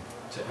open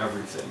to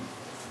everything,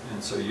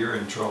 and so you're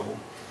in trouble.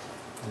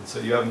 And so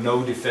you have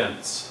no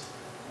defense.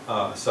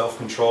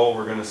 Self-control,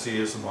 we're going to see,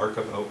 is a mark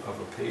of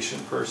a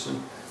patient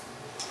person.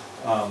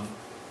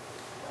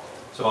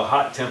 So a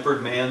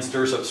hot-tempered man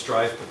stirs up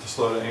strife, but the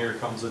slow to anger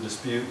comes a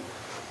dispute.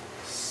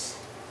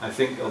 I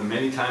think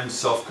many times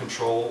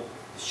self-control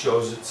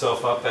shows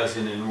itself up as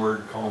an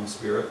inward calm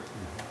spirit.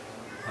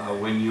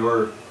 When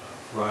you're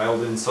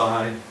riled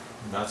inside,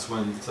 that's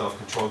when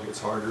self-control gets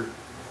harder.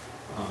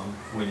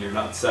 When you're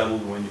not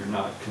settled, when you're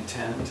not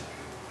content.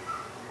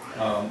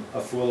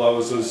 A fool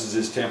always loses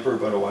his temper,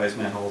 but a wise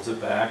man holds it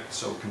back.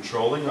 So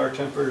controlling our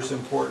temper is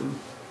important.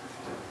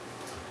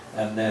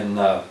 And then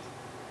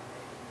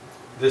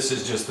this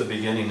is just the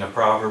beginning of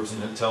Proverbs,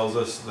 and it tells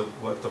us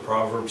what the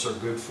Proverbs are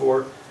good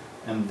for,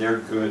 and they're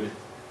good.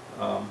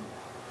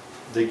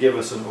 They give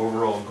us an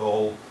overall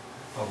goal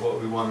of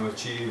what we want to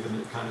achieve, and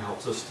it kind of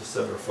helps us to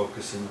set our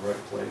focus in the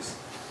right place.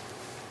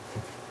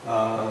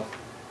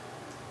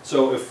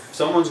 So if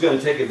someone's going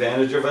to take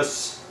advantage of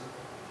us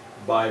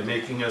by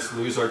making us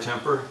lose our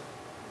temper,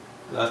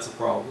 that's a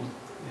problem,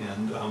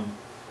 and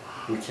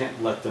we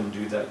can't let them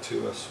do that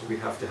to us. We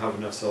have to have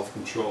enough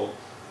self-control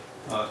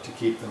to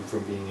keep them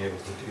from being able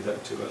to do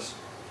that to us.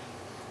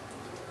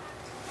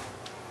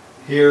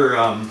 Here,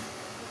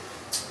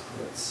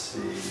 let's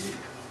see.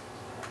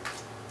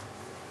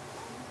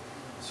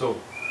 So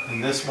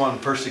in this one,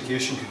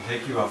 persecution can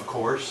take you off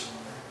course.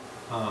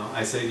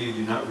 I say to you,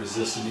 do not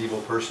resist an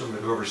evil person,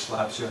 but whoever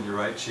slaps you on your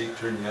right cheek,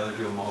 turn the other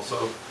to him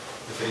also.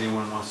 If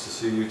anyone wants to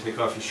sue you, take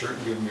off your shirt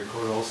and give him your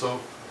coat also.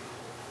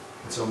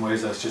 In some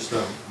ways, that's just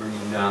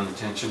bringing down the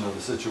tension of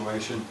the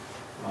situation.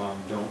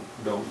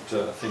 Don't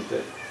think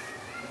that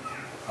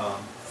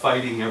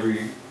fighting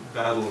every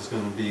battle is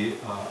going to be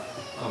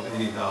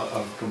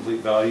of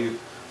complete value.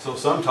 So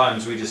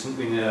sometimes we need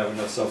to have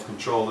enough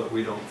self-control that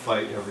we don't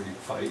fight every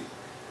fight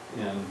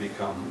and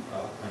become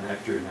an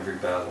actor in every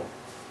battle.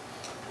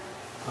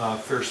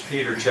 1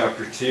 Peter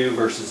chapter 2,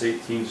 verses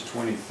 18 to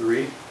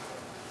 23.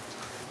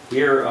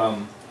 Here,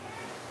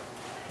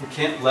 we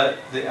can't let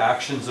the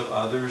actions of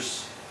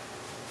others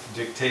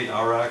dictate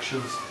our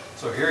actions.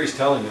 So here he's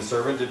telling the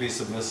servant to be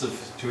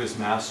submissive to his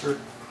master,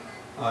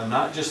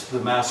 not just the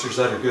masters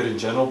that are good in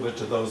general, but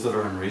to those that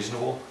are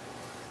unreasonable.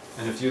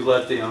 And if you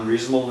let the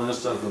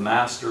unreasonableness of the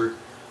master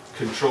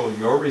control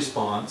your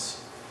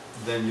response,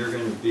 then you're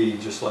going to be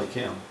just like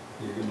him.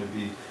 You're going to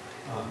be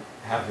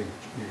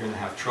you're going to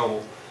have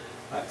trouble.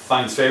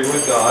 Finds favor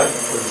with God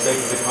for the sake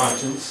of the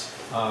conscience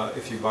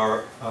if you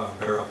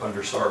bear up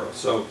under sorrow.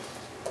 So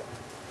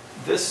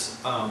this,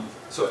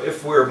 so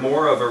if we're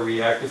more of a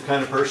reactive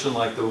kind of person,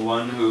 like the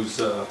one who's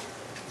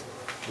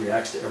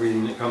reacts to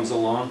everything that comes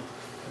along,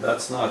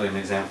 that's not an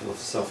example of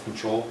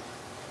self-control.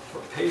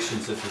 But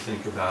patience, if you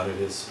think about it,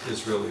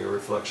 is really a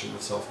reflection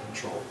of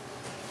self-control.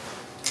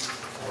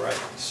 All right,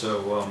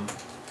 so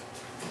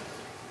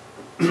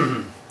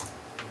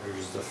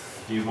there's a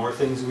few more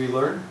things we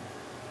learn.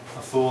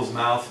 A fool's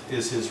mouth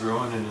is his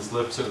ruin, and his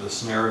lips are the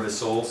snare of his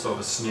soul. So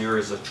a snare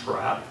is a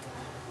trap.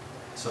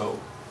 So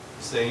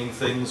saying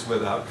things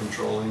without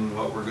controlling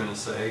what we're going to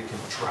say can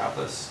trap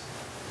us,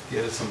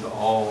 get us into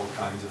all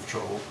kinds of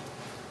trouble.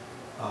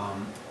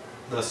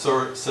 The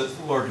sort says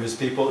the Lord to his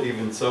people,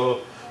 even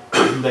so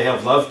they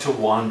have loved to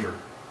wander.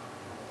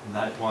 And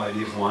that why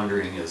idea of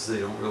wandering is they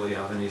don't really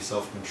have any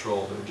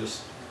self-control.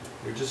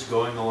 They're just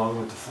going along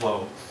with the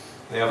flow.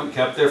 They haven't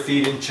kept their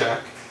feet in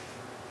check.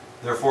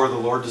 Therefore, the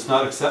Lord does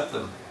not accept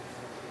them.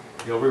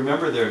 He'll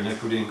remember their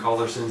iniquity and call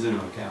their sins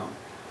into account.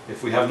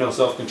 If we have no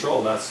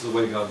self-control, that's the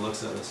way God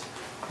looks at us.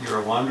 You're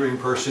a wandering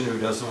person who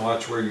doesn't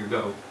watch where you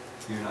go.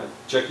 You're not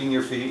checking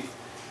your feet.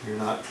 You're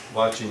not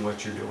watching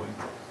what you're doing.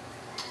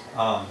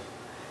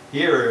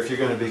 Here, if you're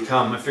going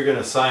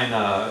to sign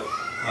a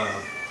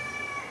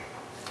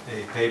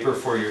paper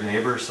for your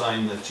neighbor,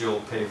 sign that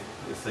you'll pay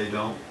if they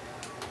don't.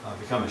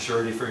 Become a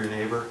surety for your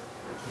neighbor.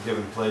 Give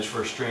a pledge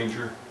for a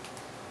stranger.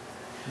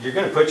 You're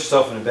going to put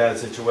yourself in a bad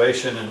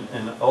situation,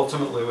 and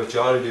ultimately what you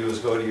ought to do is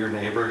go to your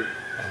neighbor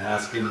and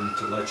ask him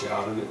to let you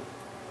out of it,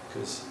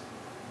 because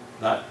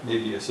that may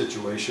be a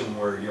situation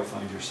where you'll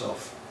find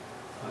yourself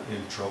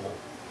in trouble.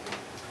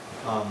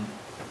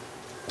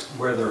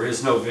 Where there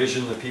is no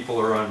vision, the people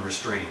are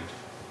unrestrained.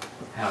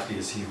 Happy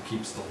is he who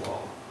keeps the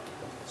law.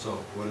 So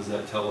what does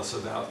that tell us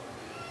about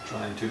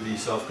trying to be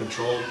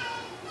self-controlled?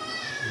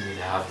 We need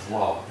to have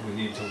law. We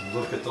need to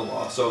look at the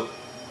law.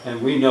 And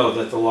we know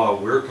that the law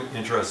we're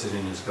interested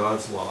in is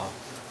God's law.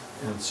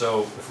 And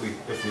so if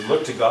we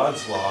look to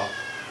God's law,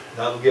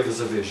 that'll give us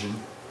a vision,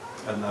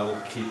 and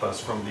that'll keep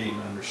us from being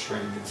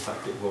unrestrained. In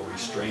fact, it will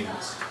restrain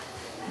us.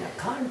 Now,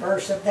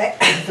 converse of that,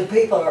 the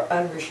people are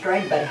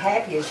unrestrained, but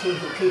happy is he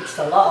who keeps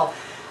the law.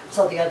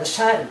 So the other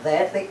side of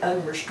that, the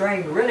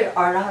unrestrained really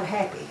are not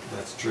happy.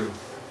 That's true.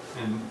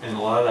 And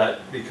a lot of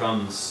that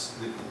becomes,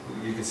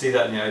 you can see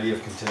that in the idea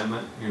of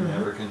contentment. You're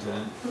never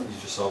content. You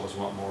just always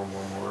want more and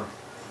more and more.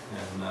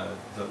 And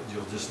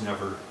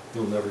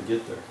you'll never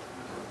get there.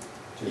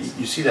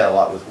 You see that a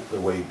lot with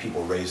the way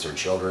people raise their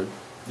children.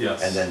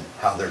 Yes. And then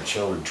how their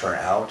children turn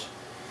out.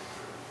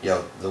 You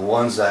know, the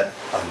ones that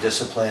are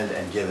disciplined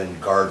and given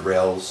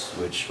guardrails,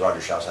 which Roger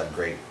Strauss had a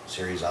great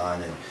series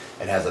on,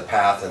 and has a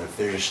path and a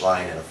finish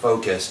line and a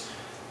focus,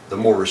 the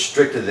more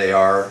restricted they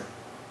are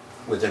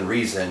within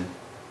reason,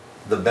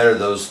 the better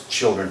those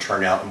children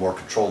turn out, the more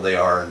controlled they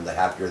are, and the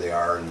happier they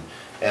are,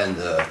 and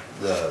the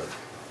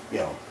you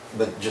know,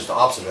 but just the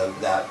opposite of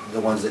that,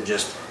 the ones that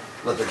just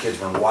let their kids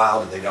run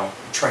wild and they don't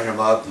train them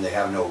up and they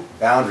have no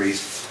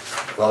boundaries,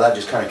 well, that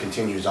just kind of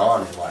continues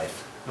on in life.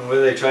 And what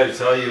they try to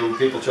tell you,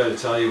 people try to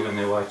tell you when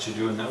they watch you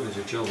doing that with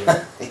your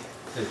children,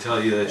 they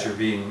tell you that you're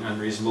being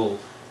unreasonable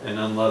and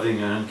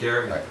unloving and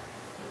uncaring. Right.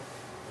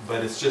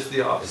 But it's just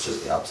the opposite. It's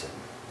just the opposite.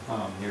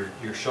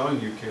 You're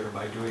showing you care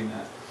by doing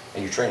that.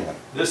 And you're training them.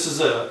 This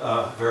is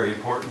a very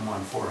important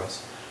one for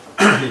us.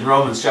 In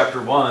Romans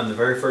chapter 1, the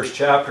very first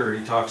chapter,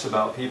 he talks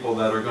about people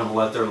that are going to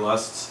let their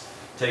lusts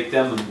take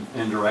them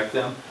and direct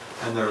them.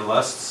 and their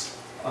lusts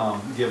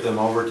give them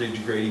over to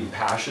degrading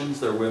passions.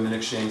 Their women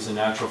exchange the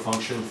natural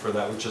function for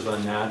that which is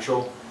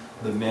unnatural.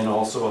 The men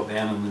also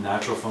abandon the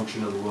natural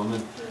function of the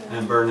woman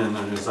and burn in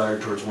a desire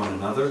towards one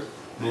another,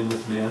 men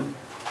with men.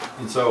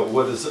 And so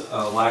what does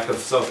a lack of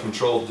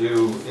self-control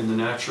do in the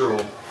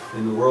natural,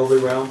 in the worldly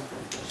realm?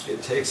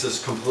 It takes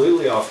us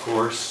completely off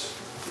course,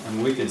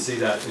 and we can see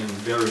that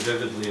very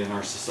vividly in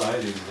our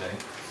society today,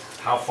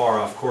 how far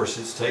off course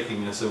it's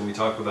taking us. And we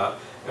talk about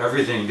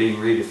everything being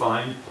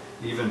redefined,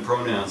 even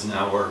pronouns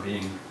now are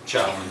being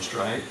challenged,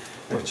 right?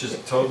 Which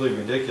is totally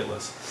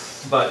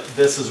ridiculous. But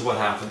this is what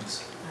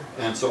happens.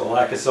 And so a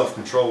lack of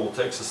self-control will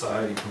take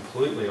society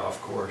completely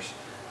off course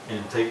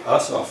and take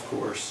us off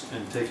course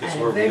and take us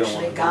And where we don't want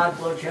eventually to be. God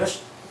will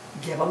just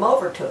give them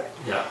over to it.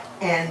 Yeah.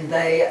 And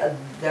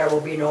there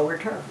will be no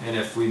return. And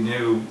if we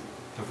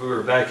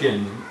were back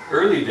in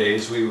early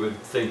days, we would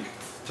think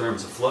in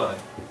terms of flood.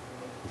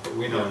 But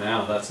we know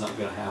now that's not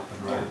going to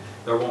happen, right?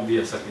 There won't be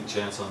a second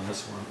chance on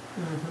this one.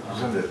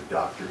 Isn't it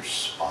Dr.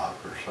 Spock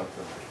or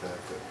something like that?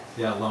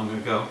 Yeah, long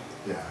ago.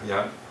 Yeah.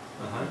 Yeah.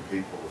 Uh-huh.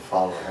 People to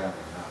follow him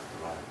and not the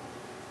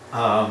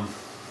right.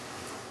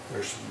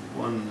 There's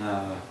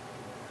one.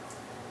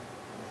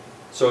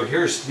 So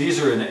these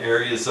are in the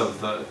areas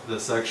of the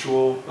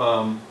sexual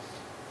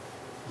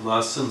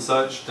lusts and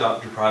such,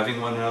 depriving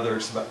one another,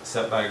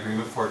 set by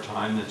agreement for a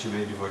time that you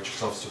may devote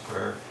yourselves to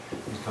prayer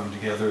and come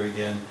together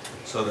again,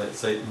 so that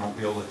Satan won't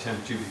be able to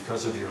tempt you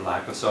because of your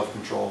lack of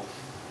self-control.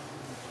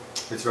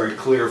 It's very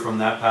clear from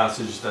that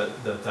passage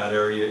that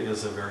area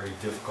is a very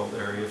difficult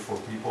area for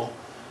people.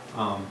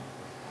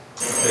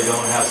 If they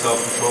don't have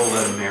self-control,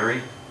 let them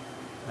marry.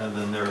 And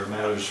then there are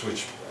matters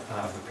which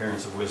have the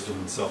appearance of wisdom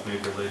and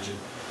self-made religion.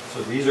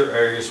 So these are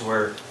areas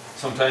where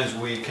sometimes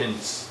we can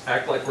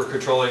act like we're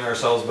controlling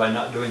ourselves by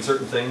not doing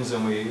certain things,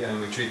 and we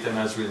treat them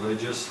as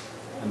religious,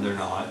 and they're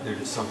not. They're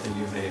just something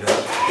you made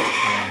up.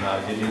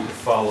 And you need to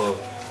follow.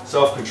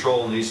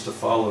 Self-control needs to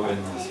follow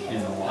in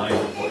the line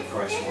of what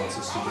Christ wants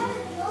us to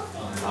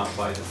do, not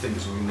by the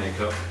things we make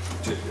up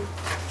to do.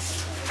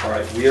 All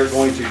right, we are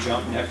going to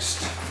jump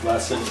next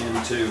lesson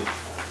into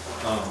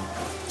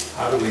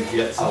how do we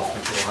get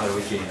self-control, how do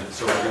we gain it.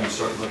 So we're going to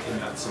start looking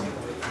at some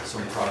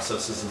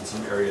processes and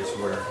some areas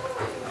where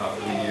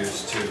we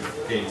use to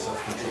gain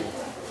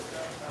self-control.